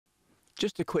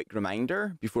Just a quick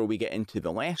reminder before we get into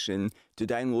the lesson to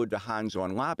download the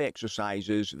hands-on lab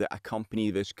exercises that accompany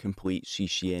this complete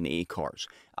CCNA course.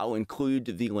 I'll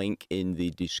include the link in the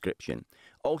description.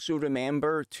 Also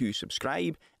remember to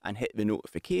subscribe and hit the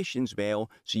notifications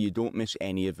bell so you don't miss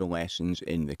any of the lessons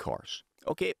in the course.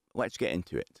 Okay, let's get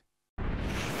into it.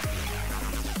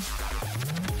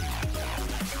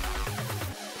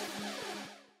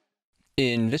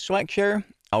 In this lecture,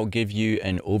 I'll give you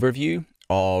an overview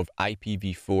of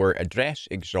IPv4 address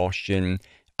exhaustion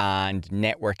and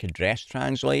network address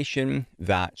translation,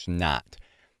 that's NAT.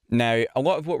 Now, a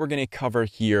lot of what we're going to cover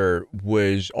here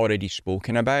was already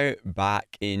spoken about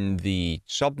back in the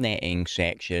subnetting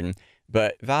section,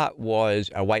 but that was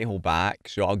a while back,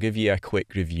 so I'll give you a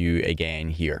quick review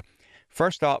again here.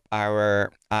 First up,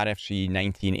 our RFC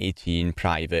 1918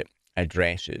 private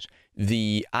addresses.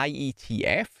 The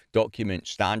IETF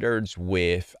documents standards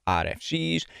with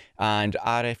RFCs, and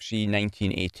RFC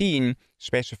 1918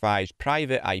 specifies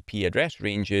private IP address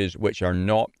ranges which are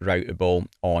not routable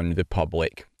on the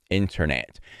public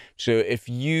internet. So if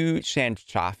you send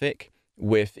traffic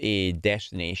with a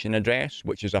destination address,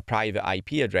 which is a private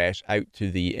IP address, out to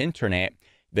the internet,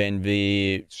 then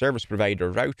the service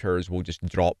provider routers will just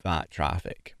drop that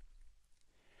traffic.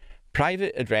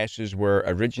 Private addresses were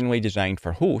originally designed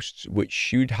for hosts which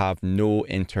should have no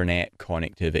internet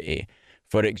connectivity.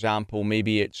 For example,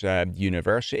 maybe it's a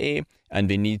university and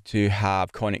they need to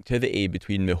have connectivity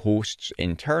between the hosts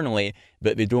internally,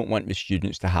 but they don't want the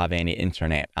students to have any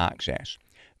internet access.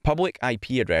 Public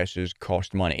IP addresses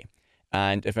cost money.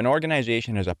 And if an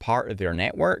organization has a part of their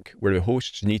network where the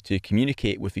hosts need to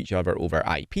communicate with each other over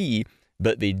IP,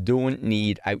 but they don't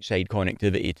need outside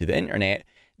connectivity to the internet,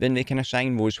 then they can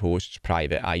assign those hosts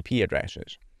private IP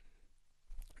addresses.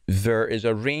 There is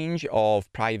a range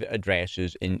of private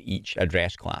addresses in each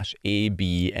address class, A,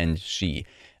 B, and C.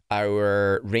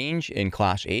 Our range in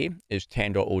class A is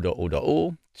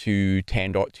 10.0.0.0 to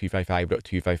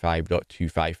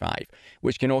 10.255.255.255,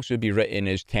 which can also be written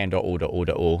as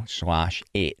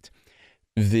 10.0.0.0/8.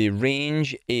 The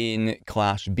range in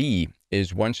class B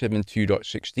is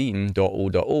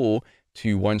 172.16.0.0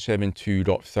 to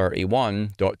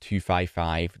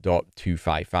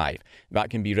 172.31.255.255. That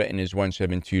can be written as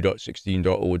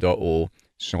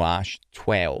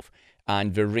 172.16.0.0/12.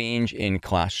 And the range in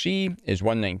class C is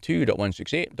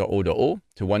 192.168.0.0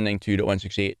 to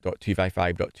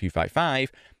 192.168.255.255.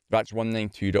 That's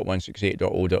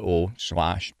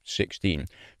 192.168.0.0/16.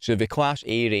 So the class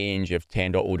A range of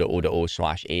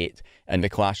 10.0.0.0/8 and the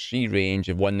class C range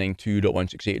of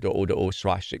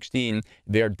 192.168.0.0/16,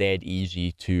 they're dead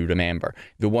easy to remember.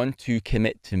 The one to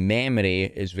commit to memory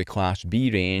is the class B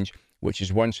range, which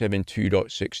is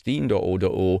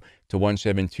 172.16.0.0 to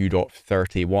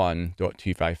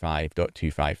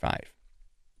 172.31.255.255.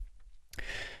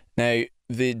 Now,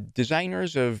 the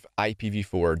designers of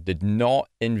IPv4 did not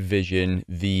envision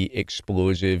the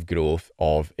explosive growth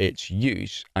of its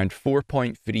use, and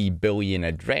 4.3 billion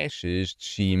addresses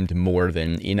seemed more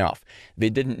than enough. They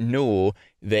didn't know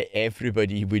that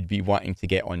everybody would be wanting to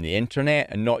get on the internet,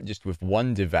 and not just with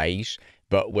one device,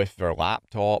 but with their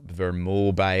laptop, their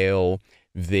mobile,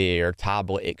 their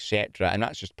tablet, etc. And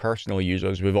that's just personal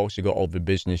users. We've also got all the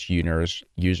business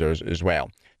users as well.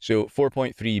 So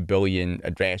 4.3 billion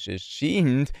addresses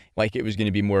seemed like it was going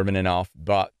to be more than enough,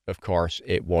 but of course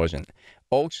it wasn't.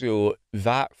 Also,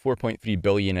 that 4.3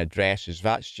 billion addresses,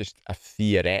 that's just a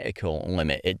theoretical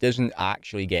limit. It doesn't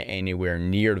actually get anywhere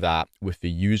near that with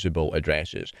the usable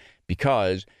addresses,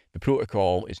 because the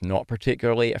protocol is not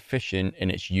particularly efficient in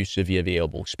its use of the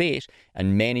available space,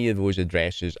 and many of those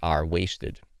addresses are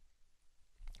wasted.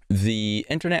 The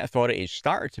Internet authorities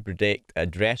started to predict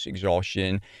address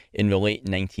exhaustion in the late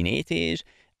 1980s,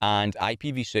 and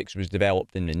IPv6 was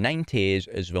developed in the 90s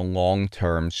as the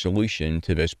long-term solution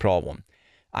to this problem.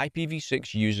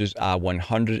 IPv6 uses a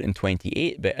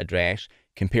 128-bit address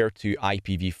compared to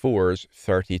IPv4's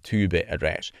 32-bit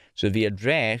address. So the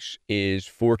address is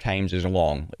 4 times as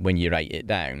long when you write it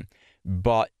down,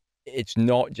 but it's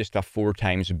not just a 4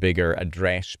 times bigger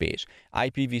address space.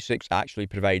 IPv6 actually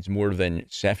provides more than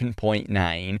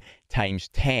 7.9 times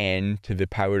 10 to the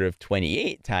power of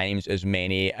 28 times as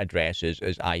many addresses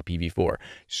as IPv4.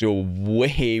 So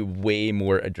way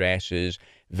more addresses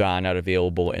than are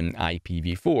available in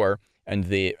IPv4. And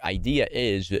the idea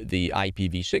is that the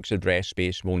IPv6 address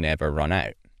space will never run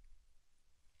out.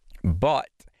 But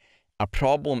a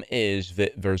problem is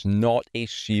that there's not a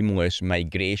seamless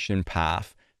migration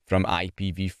path from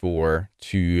IPv4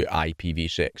 to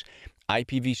IPv6.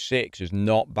 IPv6 is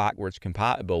not backwards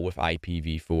compatible with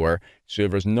IPv4, so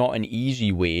there's not an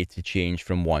easy way to change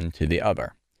from one to the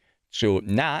other. So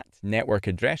NAT, Network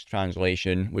Address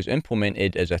Translation, was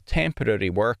implemented as a temporary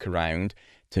workaround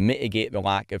to mitigate the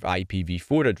lack of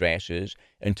IPv4 addresses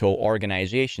until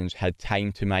organizations had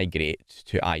time to migrate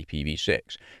to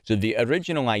IPv6. So the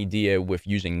original idea with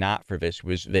using NAT for this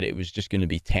was that it was just going to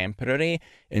be temporary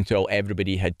until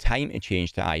everybody had time to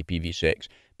change to IPv6,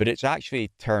 but it's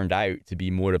actually turned out to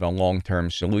be more of a long-term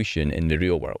solution in the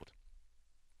real world.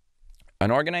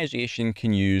 An organization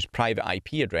can use private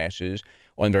IP addresses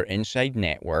on their inside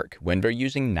network when they're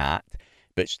using NAT,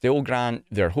 but still grant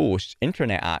their hosts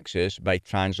internet access by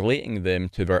translating them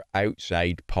to their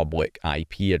outside public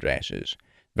IP addresses.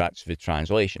 That's the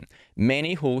translation.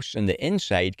 Many hosts on the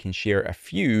inside can share a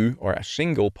few or a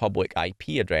single public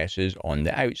IP addresses on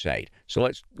the outside. So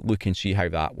let's look and see how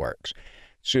that works.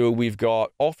 So we've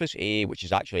got Office A, which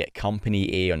is actually at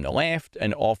Company A on the left,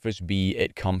 and Office B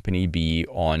at Company B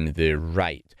on the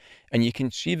right. And you can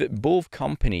see that both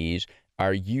companies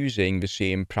are using the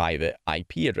same private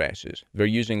IP addresses. They're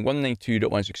using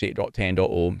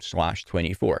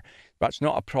 192.168.10.0/24. That's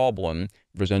not a problem.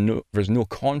 There's no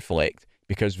conflict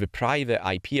because the private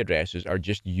IP addresses are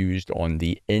just used on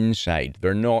the inside.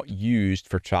 They're not used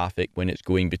for traffic when it's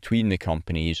going between the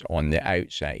companies on the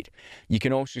outside. You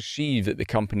can also see that the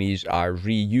companies are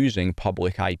reusing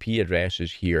public IP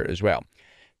addresses here as well.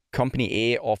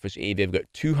 Company A, Office A, they've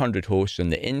got 200 hosts on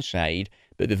the inside,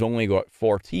 but they've only got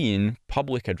 14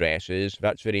 public addresses.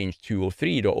 That's the range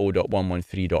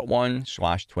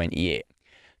 203.0.113.1/28.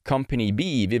 Company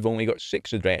B, they've only got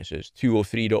 6 addresses,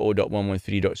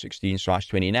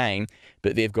 203.0.113.16/29,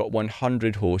 but they've got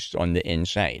 100 hosts on the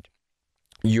inside.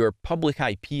 Your public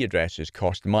IP addresses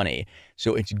cost money,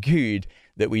 so it's good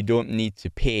that we don't need to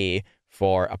pay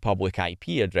for a public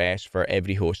IP address for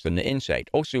every host on the inside.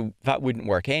 Also, that wouldn't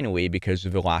work anyway because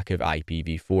of the lack of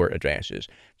IPv4 addresses.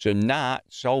 So NAT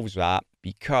solves that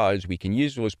because we can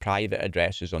use those private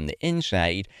addresses on the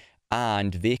inside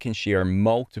and they can share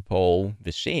multiple,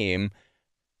 the same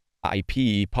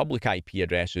public IP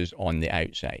addresses on the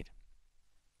outside.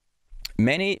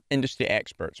 Many industry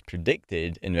experts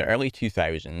predicted in the early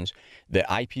 2000s that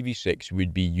IPv6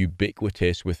 would be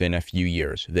ubiquitous within a few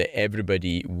years, that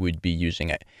everybody would be using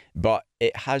it. But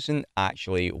it hasn't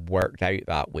actually worked out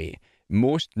that way.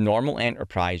 Most normal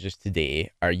enterprises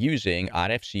today are using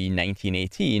RFC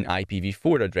 1918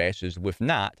 IPv4 addresses with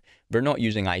NAT. They're not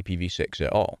using IPv6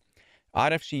 at all.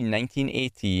 RFC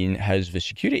 1918 has the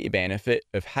security benefit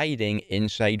of hiding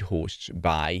inside hosts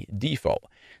by default.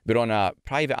 But on a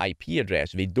private IP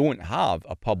address, they don't have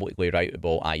a publicly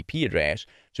routable IP address,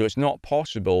 so it's not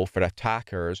possible for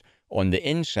attackers on the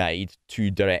inside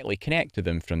to directly connect to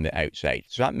them from the outside.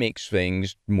 So that makes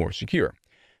things more secure.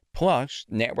 Plus,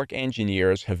 network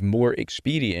engineers have more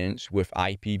experience with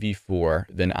IPv4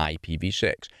 than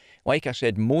IPv6. Like I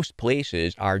said, most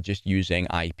places are just using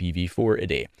IPv4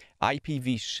 today.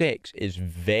 IPv6 is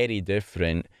very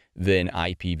different than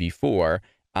IPv4,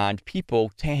 and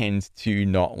people tend to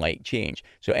not like change.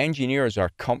 So engineers are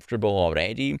comfortable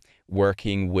already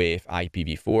working with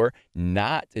IPv4.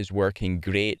 NAT is working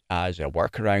great as a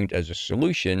workaround, as a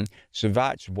solution. So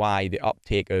that's why the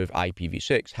uptake of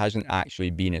IPv6 hasn't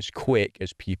actually been as quick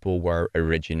as people were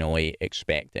originally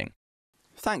expecting.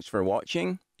 Thanks for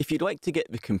watching. If you'd like to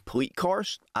get the complete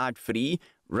course ad-free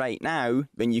right now,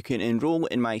 then you can enroll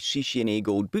in my CCNA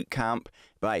Gold Bootcamp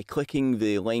by clicking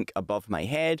the link above my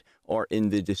head or in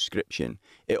the description.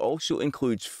 It also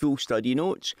includes full study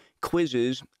notes,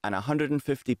 quizzes, and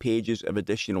 150 pages of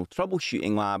additional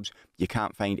troubleshooting labs you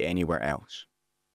can't find anywhere else.